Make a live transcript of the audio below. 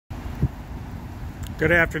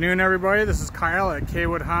Good afternoon, everybody. This is Kyle at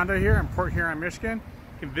Kaywood Honda here in Port Huron, Michigan.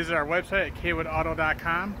 You can visit our website at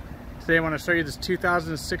kaywoodauto.com. Today I want to show you this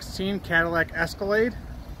 2016 Cadillac Escalade.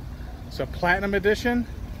 It's a Platinum Edition.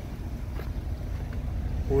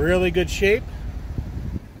 Really good shape.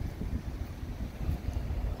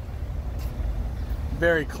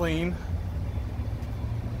 Very clean.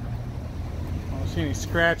 I don't see any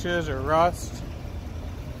scratches or rust.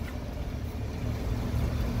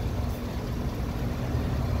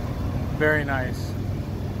 Very nice.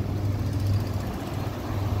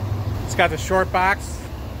 It's got the short box.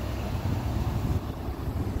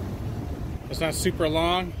 It's not super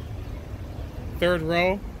long. Third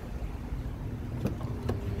row.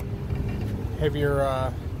 Have your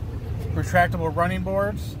retractable running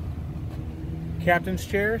boards, captain's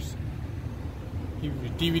chairs, your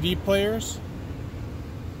DVD players.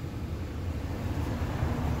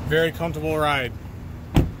 Very comfortable ride.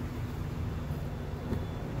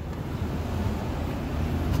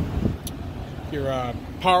 Your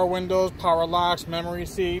power windows, power locks, memory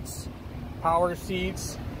seats, power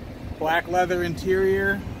seats, black leather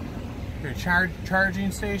interior, your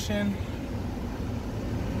charging station,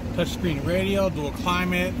 touchscreen radio, dual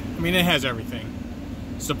climate. I mean, it has everything.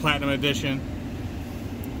 It's the Platinum Edition.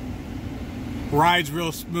 Rides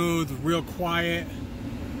real smooth, real quiet.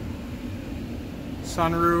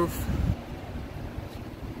 Sunroof.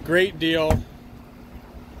 Great deal.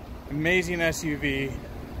 Amazing SUV.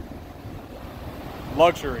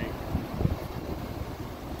 Luxury.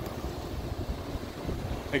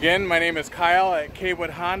 Again, my name is Kyle at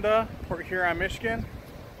Kaywood Honda, Port Huron, Michigan.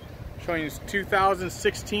 Showing you this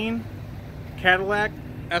 2016 Cadillac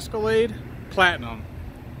Escalade Platinum.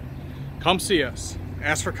 Come see us.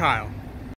 Ask for Kyle.